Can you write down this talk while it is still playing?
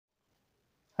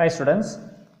Hi students,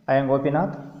 I am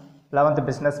Gopinath, 11th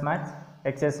Business Maths,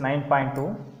 exercise 9.2,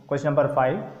 question number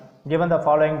 5. Given the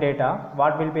following data,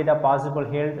 what will be the possible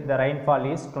yield? The rainfall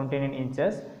is 29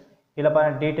 inches.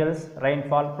 Here details,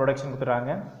 rainfall, production.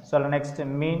 So next,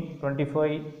 mean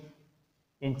 25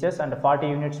 inches and 40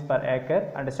 units per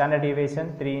acre, and standard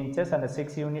deviation 3 inches and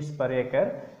 6 units per acre.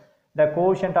 The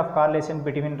coefficient of correlation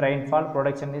between rainfall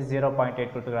production is 0.8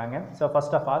 கொடுத்துக்கிறாங்க. So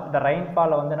first of all, the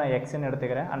rainfall வந்து நான் x ன்னு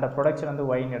எடுத்துக்கிறேன் and the production வந்து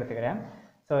y ன்னு எடுத்துக்கிறேன்.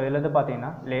 So இதுல இருந்து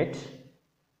பாத்தீங்கன்னா let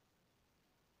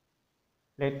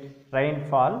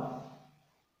rainfall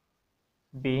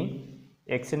be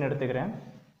x ன்னு எடுத்துக்கிறேன்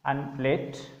and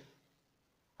let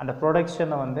and the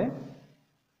production வந்து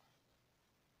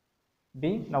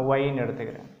be நான் y ன்னு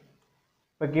எடுத்துக்கிறேன்.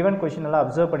 இப்போ given question எல்லாம்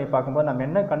அப்சர்வ் பண்ணி பார்க்கும்போது நம்ம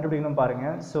என்ன கண்டுபிடிக்கணும் பாருங்க.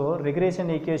 So regression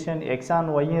equation x on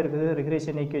y இருக்குது,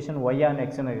 regression equation y on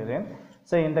x இருக்குது.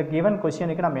 ஸோ இந்த given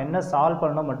questionக்கு நம்ம என்ன சால்வ்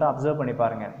பண்ணணும் மட்டும் அப்சர்வ் பண்ணி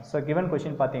பாருங்க. ஸோ given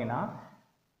question பார்த்தீங்கன்னா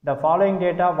the following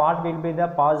data what will be the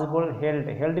possible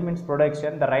yield means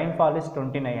production, the rainfall is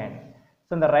 29.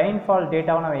 So இந்த rainfall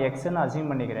டேட்டாவை நான் எக்ஸ்ன்னு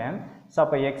அசியூம் பண்ணிக்கிறேன். ஸோ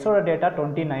அப்போ எக்ஸோட டேட்டா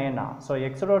 29 ஸோ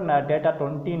எக்ஸோட டேட்டா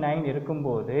 29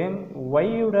 இருக்கும்போது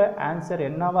ஒய்யோட ஆன்சர்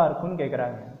என்னவா இருக்குன்னு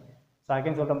கேட்குறாங்க. ஸோ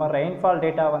அகைன் சொல்கிற மாதிரி ரெயின்ஃபால்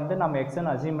டேட்டா வந்து நம்ம எக்ஸ்ன்னு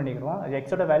அசியூம் பண்ணிக்கிறோம்.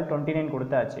 எக்ஸோட வேல்யூ 29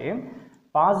 கொடுத்தாச்சு.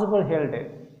 Possible held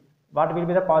what will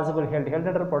be the possible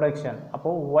ஹெல்டுன்ற production.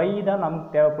 அப்போது ஒய் தான் நமக்கு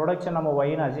தேவை. ப்ரொடக்ஷன் நம்ம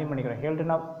ஒய்ன்னு அசியூம் பண்ணிக்கிறோம்.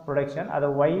 ஹெல்டுனா ப்ரொடக்ஷன், அது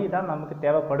ஒய் தான் நமக்கு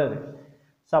தேவைப்படுது.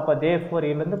 ஸோ அப்போ தேர்ஃபோர்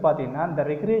இதுலேருந்து பார்த்தீங்கன்னா இந்த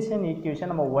ரெக்ரேஷன்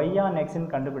ஈக்குவேஷன் நம்ம ஒய் ஆன்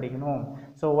எக்ஸ்ன்னு கண்டுபிடிக்கணும்.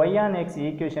 So Y on X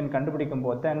equation கண்டுபிடிக்கும்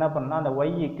போது தான் என்ன பண்ணால் அந்த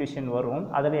ஒய் ஈக்குவேஷன் வரும்,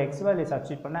 அதில் எக்ஸ் வேல்யூ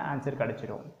சப்ஸ்டிட் பண்ண ஆன்சர்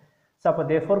கிடச்சிடும். ஸோ அப்போ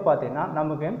தேர்ஃபோர் பார்த்தீங்கன்னா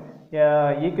நமக்கு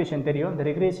ஈக்குவேஷன் தெரியும். இந்த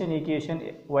regression equation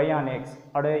Y on X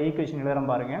அதோட ஈக்குவேஷன் எழுதுகிறோம்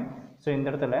பாருங்கள். ஸோ இந்த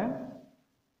இடத்துல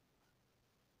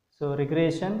so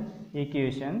regression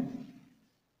equation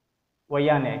Y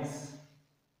on X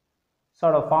so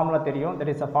அதோட ஃபார்முலா தெரியும்.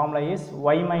 That is a formula is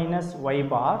Y minus Y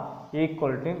bar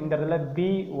equal to இந்த இடத்துல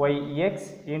PYX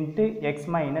into X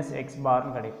minus X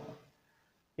பார்னு கிடைக்கும்.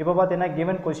 இப்போ பார்த்தீங்கன்னா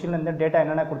கிவன் கொஸ்டின்லேருந்து டேட்டா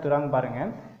என்னென்ன கொடுத்துருவாங்க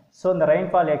பாருங்கள். ஸோ இந்த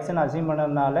ரெயின்ஃபால் எக்ஸ்ன்னு அசியூம்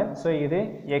பண்ணதுனால ஸோ இது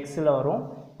எக்ஸில் வரும்,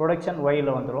 ப்ரொடக்ஷன்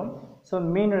ஒயில் வந்துடும். ஸோ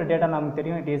மீனோட டேட்டா நமக்கு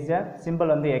தெரியும், இட் இஸ் அ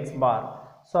சிம்பிள் வந்து எக்ஸ் பார்.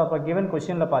 ஸோ அப்போ கிவன்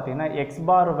கொஸ்டினில் பார்த்தீங்கன்னா எக்ஸ்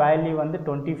பார் வேல்யூ வந்து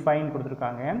 25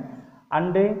 கொடுத்துருக்காங்க.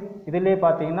 அண்டு இதிலே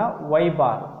பார்த்தீங்கன்னா ஒய்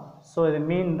பார். ஸோ இது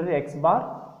மீன்றது எக்ஸ் பார்,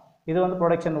 இது வந்து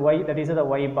production Y, that is the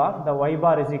why bar. The why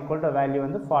bar is equal to value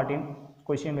வந்து 14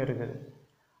 கொஸ்டின் இருக்குது.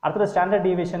 அடுத்தது ஸ்டாண்டர்ட்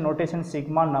டீவியேஷன் நோட்டேஷன்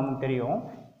சிக்மான்னு நமக்கு தெரியும்.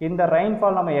 இந்த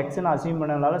ரெயின்ஃபால் நம்ம எக்ஸ்ன்னு அசியூம்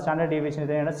பண்ணதுனால ஸ்டாண்டர்ட் டீவியேஷன்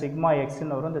இது என்ன சிக்மா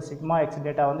எக்ஸ்ன்னு வரும். இந்த சிக்மா எக்ஸ்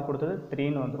டேட்டா வந்து கொடுத்தது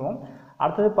 3ன்னு வந்துடும்.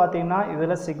 அடுத்தது பார்த்தீங்கன்னா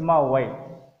இதில் sigma Y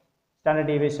standard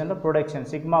டீவியேஷனில் production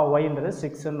sigma ஒய்ன்றது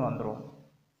 6ன்னு வந்துடும்.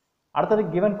 அடுத்தது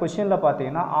கிவன் கொஸ்டினில்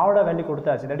பார்த்தீங்கன்னா ஆரோட வேல்யூ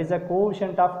கொடுத்தாச்சு. That is a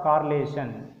coefficient of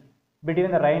correlation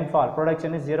between the rainfall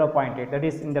production is 0.8. That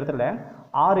is இந்த இடத்துல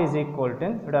ஆர் இஸ் ஈக்குவல் டு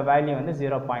இதோட வேல்யூ வந்து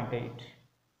 0.8.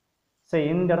 ஸோ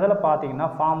இந்த இடத்துல பார்த்தீங்கன்னா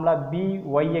ஃபார்முலா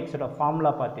பிஒய்எக்ஸோட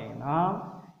ஃபார்முலா பார்த்தீங்கன்னா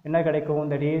என்ன கிடைக்கும்.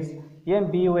 தட் இஸ் ஏன்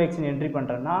பிஒய்எக்ஸ்ன்னு என்ட்ரி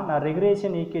பண்ணுறேன்னா நான்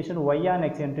regression equation Y on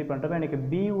X entry பண்ணுறப்ப எனக்கு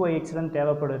பிஒய்எக்ஸ் தான்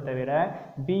தேவைப்படுது தவிர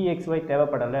பிஎக்ஸ்ஒய்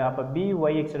தேவைப்படலை. அப்போ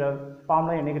பிஒய்எக்ஸோட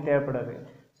ஃபார்முலா எனக்கு தேவைப்படுது.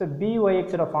 ஸோ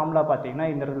பிஒய்எக்ஸோட ஃபார்முலா பார்த்தீங்கன்னா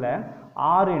இந்த இடத்துல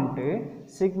R into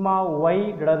sigma Y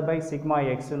divide pi sigma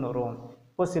எக்ஸ்ன்னு வரும்.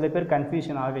 இப்போ சில பேர்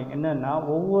கன்ஃபியூஷன் ஆவீங்க, என்னென்னா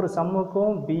ஒவ்வொரு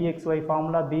சம்முக்கும் பிஎக்ஸ்ஒய்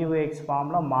ஃபார்முலா பிஒய்எக்ஸ்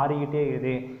ஃபார்முலா மாறிக்கிட்டே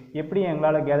இருக்குது, எப்படி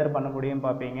எங்களால் கேதர் பண்ண முடியும்னு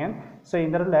பார்ப்பீங்க. ஸோ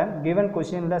இந்த இடத்துல கிவன்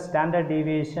கொஸ்டினில் ஸ்டாண்டர்ட்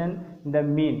டீவியேஷன் இந்த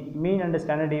மீன் அண்ட்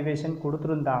ஸ்டாண்டர்ட் டீவியேஷன்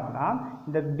கொடுத்துருந்தாங்கன்னா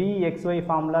இந்த பிஎக்ஸ்ஒய்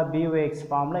ஃபார்முலா பிஒய்எக்ஸ்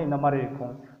ஃபார்முலா இந்த மாதிரி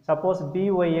இருக்கும். சப்போஸ்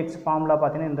பிஒய்எக்ஸ் ஃபார்முலா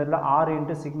பார்த்தீங்கன்னா இந்த இடத்துல R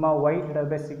into sigma Y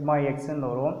divide pi sigma எக்ஸ்ன்னு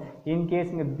வரும்.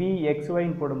 இன்கேஸ் இங்கே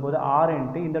பிஎக்ஸ்ஒய்ன்னு போடும்போது ஆர்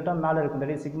இன்ட்டு இந்த இடத்துல மேலே இருக்கும்,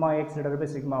 that is sigma X divide pi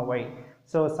sigma Y.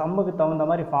 So சம்முக்கு தகுந்த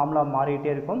மாதிரி ஃபார்முலா மாறிக்கிட்டே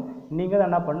இருக்கும். நீங்கள் தான்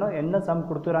என்ன பண்ணணும், என்ன சம்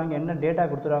கொடுத்துறாங்க, என்ன டேட்டா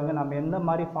கொடுத்துறாங்க, நம்ம எந்த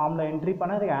மாதிரி ஃபார்முலா என்ட்ரி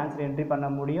பண்ணால் அதுக்கு ஆன்சர் என்ட்ரி பண்ண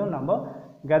முடியும், நம்ம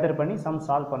கேதர் பண்ணி சம்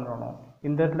சால்வ் பண்ணணும்.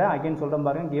 இந்த இடத்துல அகைன் சொல்கிறேன்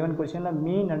பாருங்கள், கிவன் கொஸ்டினில்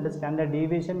மீன் அண்ட் ஸ்டாண்டர்ட்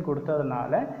டீவியேஷன்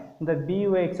கொடுத்ததுனால இந்த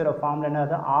பிஒய்எக்ஸோட ஃபார்முலா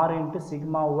என்னது R into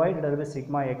sigma Y divide pi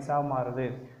sigma எக்ஸாக மாறுது.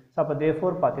 ஸோ அப்போ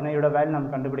தேர்ஃபோர் பார்த்தீங்கன்னா இதோட வேல்யூ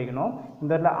நம்ம கண்டுபிடிக்கணும்.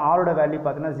 இந்த இடத்துல ஆரோட வேல்யூ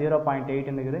பார்த்தீங்கன்னா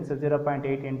 0.8 இருக்குது. ஸோ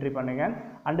 0.8 என்ட்ரி பண்ணுங்கள்.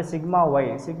 அண்டு சிக்மா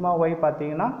ஒய்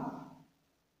பார்த்தீங்கன்னா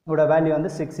இதோட வேல்யூ வந்து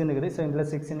 6ன்னு இருக்குது. ஸோ இதில்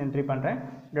 6ன்னு என்ட்ரி பண்ணுறேன்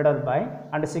டிவைட் பை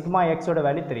அண்ட் சிக்மா எக்ஸோட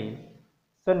வேல்யூ 3.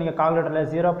 ஸோ நீங்கள்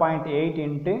கால்குலேட்டரில் 0.8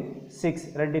 இன்ட்டு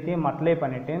 6 ரெண்டுத்தையும் மல்டிப்ளை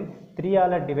பண்ணிவிட்டு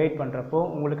 3ஆல் டிவைட் பண்ணுறப்போ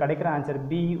உங்களுக்கு கிடைக்கிற ஆன்சர்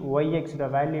பிஒய்எக்ஸோட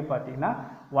வேல்யூ பார்த்தீங்கன்னா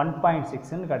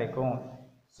 1.6ன்னு கிடைக்கும்.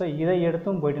 ஸோ இதை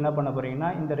எடுத்தும் போய்ட்டு என்ன பண்ண போகிறீங்கன்னா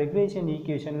இந்த ரெக்ரேஷன்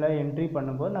ஈக்குவேஷனில் என்ட்ரி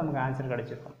பண்ணும்போது நமக்கு ஆன்சர்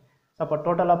கிடச்சிருக்கும். ஸோ அப்போ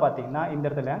டோட்டலாக பார்த்தீங்கன்னா இந்த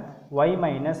இடத்துல ஒய்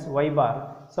மைனஸ் ஒய் பார்.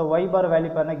 ஸோ ஒய் பார் வேல்யூ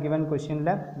பாருங்கள் கிவன்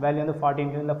கொஸ்டினில் வேல்யூ வந்து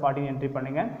 14 என்ட்ரி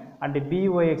பண்ணுங்கள். அண்ட்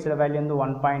பிஒய்எக்ஸோட வேல்யூ வந்து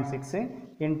 1.6.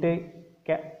 into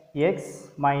x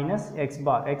minus x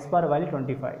bar value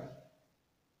 25.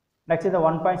 Next is the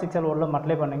 1.6 all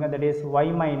multiply பண்ணுங்க, that is y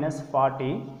minus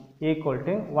 40 equal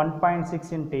to 1.6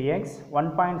 into x,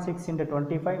 1.6 into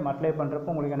 25 multiply பண்ணுறப்போ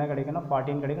உங்களுக்கு என்ன கிடைக்குன்னா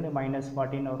 14 கிடைக்கும், minus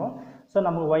 14 வரும். ஸோ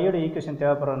நமக்கு y ஓட ஈக்குவேஷன்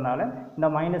தேவைப்படுறதுனால இந்த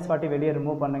minus 40 வெளியே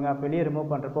ரிமூவ் பண்ணுங்க. வெளியே ரிமூவ்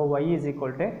பண்ணுறப்போ y is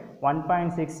equal to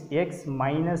 1.6x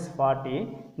minus 40,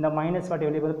 இந்த minus 40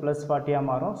 வெளியே போது plus 40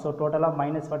 மாறும். ஸோ டோட்டலாக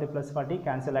minus 40 plus 40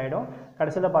 கேன்சல் ஆகிடும்.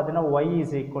 கடைசியில் பார்த்தீங்கன்னா y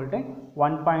is equal to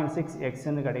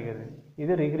 1.6xன்னு கிடைக்குது.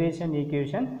 இது regression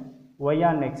equation y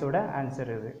on x ஓட ஆன்சர்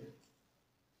இது.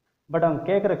 பட் அவங்க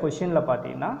கேட்குற கொஷினில்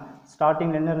பார்த்தீங்கன்னா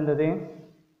ஸ்டார்டிங்கில் என்ன இருந்தது,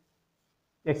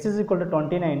 x is equal to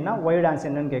 29னா white answer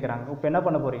என்னன்னு கேட்குறாங்க. இப்போ என்ன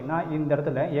பண்ண போகிறீங்கன்னா இந்த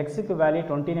இடத்துல எக்ஸுக்கு வேல்யூ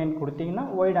 29 கொடுத்தீங்கன்னா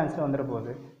ஒய்ட் ஆன்சர் வந்துட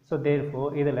போகுது. ஸோ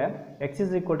தேர்ஃபோர் இதில் x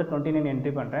is equal to 29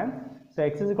 entry பண்ணுறேன். So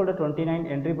x is equal to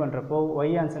 29 entry பண்ணுறப்போ y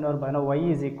ஆன்சர் வரும் பார்த்தீங்கன்னா y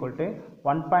is equal to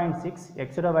 1.6,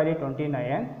 எக்ஸோட வேல்யூ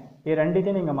 29. இது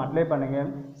ரெண்டுத்தையும் நீங்கள் மல்டிப்ளை பண்ணுங்கள்.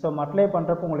 ஸோ மல்டிப்ளை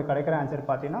பண்ணுறப்போ உங்களுக்கு கிடைக்கிற ஆன்சர்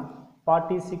பார்த்தீங்கன்னா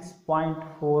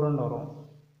 46.4ன்னு வரும்.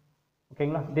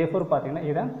 ஓகேங்களா. தேர்ஃபோர் பார்த்தீங்கன்னா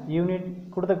இதை யூனிட்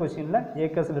கொடுத்த கொஸ்டினில்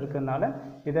ஏக்கர்ஸில் இருக்கிறதுனால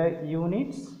இதை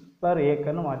யூனிட்ஸ் பர்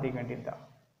ஏக்கர்னு மாற்றிக்க வேண்டியது தான்.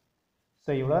 ஸோ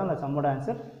இவ்வளோ தான் அந்த சம்மோட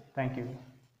ஆன்சர். தேங்க்யூ.